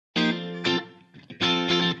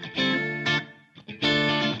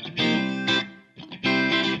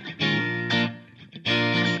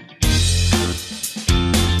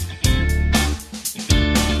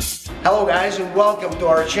Hello guys and welcome to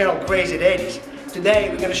our channel Crazy Daddies. Today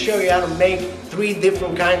we're going to show you how to make 3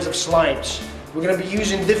 different kinds of slimes. We're going to be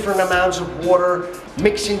using different amounts of water,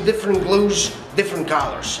 mixing different glues, different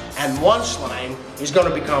colors. And one slime is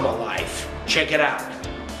going to become alive. Check it out.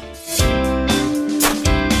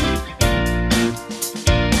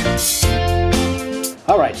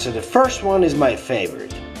 Alright, so the first one is my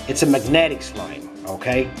favorite. It's a magnetic slime,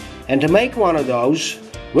 okay? And to make one of those,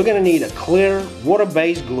 we're going to need a clear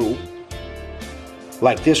water-based glue,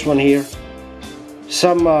 like this one here,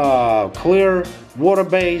 some clear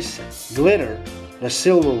water-based glitter, the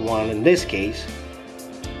silver one in this case.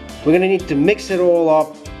 We're going to need to mix it all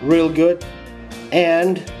up real good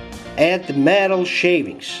and add the metal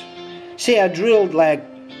shavings. See, I drilled like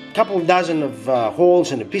a couple dozen of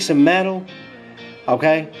holes in a piece of metal,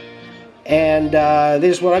 okay? And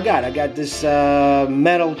this is what I got. I got this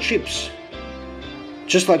metal chips,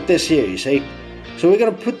 just like this here, you see. So we're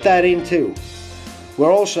going to put that in too. We'll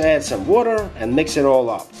also add some water and mix it all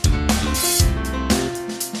up.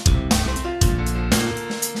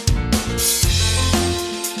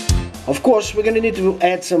 Of course, we're going to need to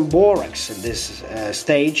add some borax in this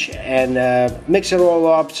stage and mix it all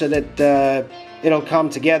up so that it'll come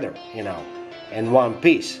together, you know, in one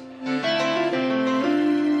piece.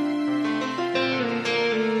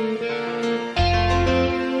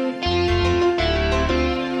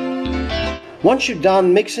 Once you're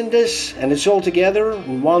done mixing this and it's all together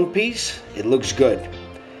in one piece, it looks good.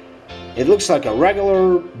 It looks like a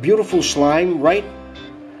regular, beautiful slime, right?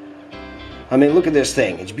 I mean, look at this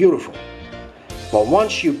thing, it's beautiful. But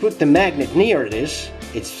once you put the magnet near this,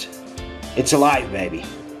 it's alive, baby.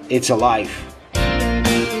 It's alive.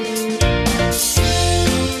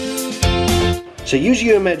 So use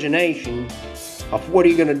your imagination of what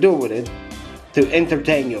you're gonna do with it to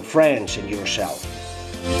entertain your friends and yourself.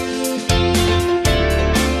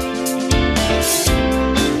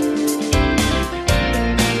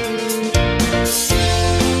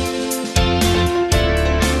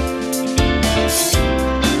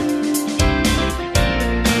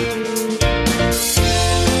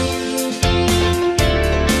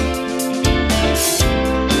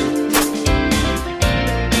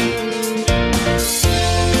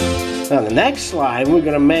 Now the next slime we're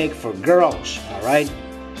gonna make for girls, all right?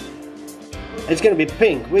 It's gonna be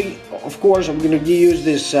pink. Of course, I'm gonna use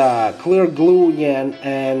this clear glue again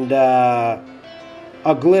and a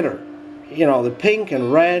glitter. You know, the pink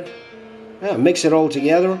and red. Mix it all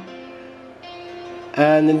together.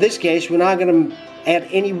 And in this case, we're not gonna add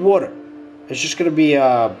any water. It's just gonna be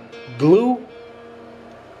glue,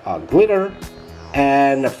 glitter,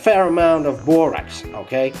 and a fair amount of borax,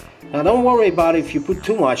 okay? Now don't worry about if you put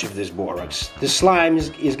too much of this borax. The slime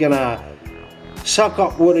is gonna suck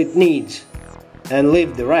up what it needs and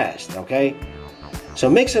leave the rest, okay? So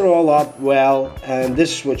mix it all up well, and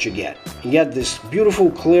this is what you get. You get this beautiful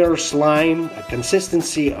clear slime, a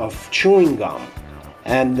consistency of chewing gum.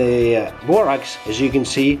 And the borax, as you can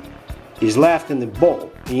see, is left in the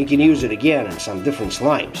bowl. And you can use it again in some different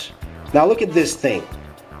slimes. Now look at this thing.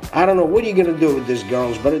 I don't know what you're gonna do with this,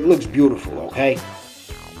 girls, but it looks beautiful, okay?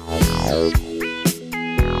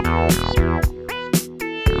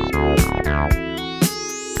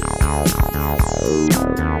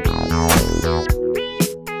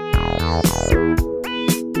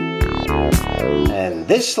 And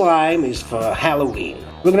this slime is for Halloween.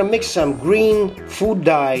 We're gonna mix some green food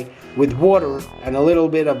dye with water and a little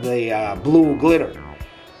bit of the blue glitter.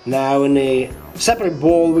 Now in a separate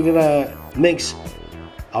bowl we're gonna mix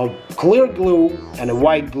a clear glue and a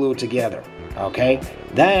white glue together, okay?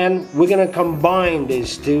 Then we're gonna combine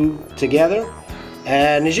these two together,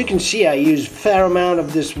 and as you can see, I use a fair amount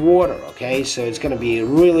of this water, okay? So it's gonna be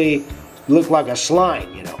really look like a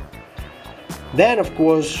slime, you know. Then of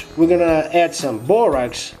course we're gonna add some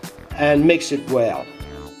borax and mix it well.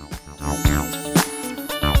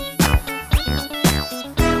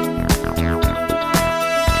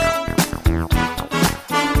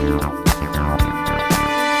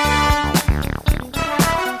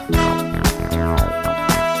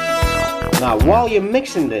 Now while you're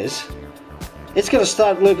mixing this, it's gonna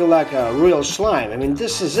start looking like a real slime. I mean,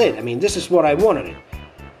 this is it. I mean, this is what I wanted it.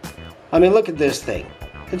 I mean, look at this thing.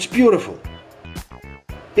 It's beautiful.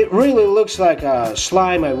 It really looks like a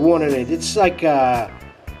slime I wanted it. It's like a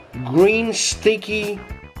green, sticky,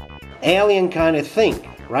 alien kind of thing,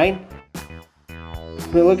 right? I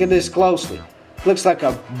mean, look at this closely. Looks like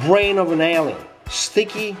a brain of an alien.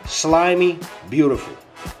 Sticky, slimy, beautiful.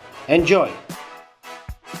 Enjoy.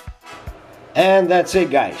 And that's it,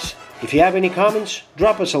 guys. If you have any comments,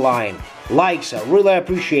 drop us a line. Likes are really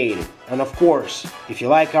appreciated. And of course, if you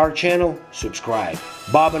like our channel, subscribe.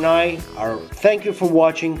 Bob and I are thank you for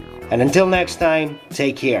watching, and until next time,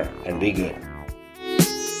 take care and be good.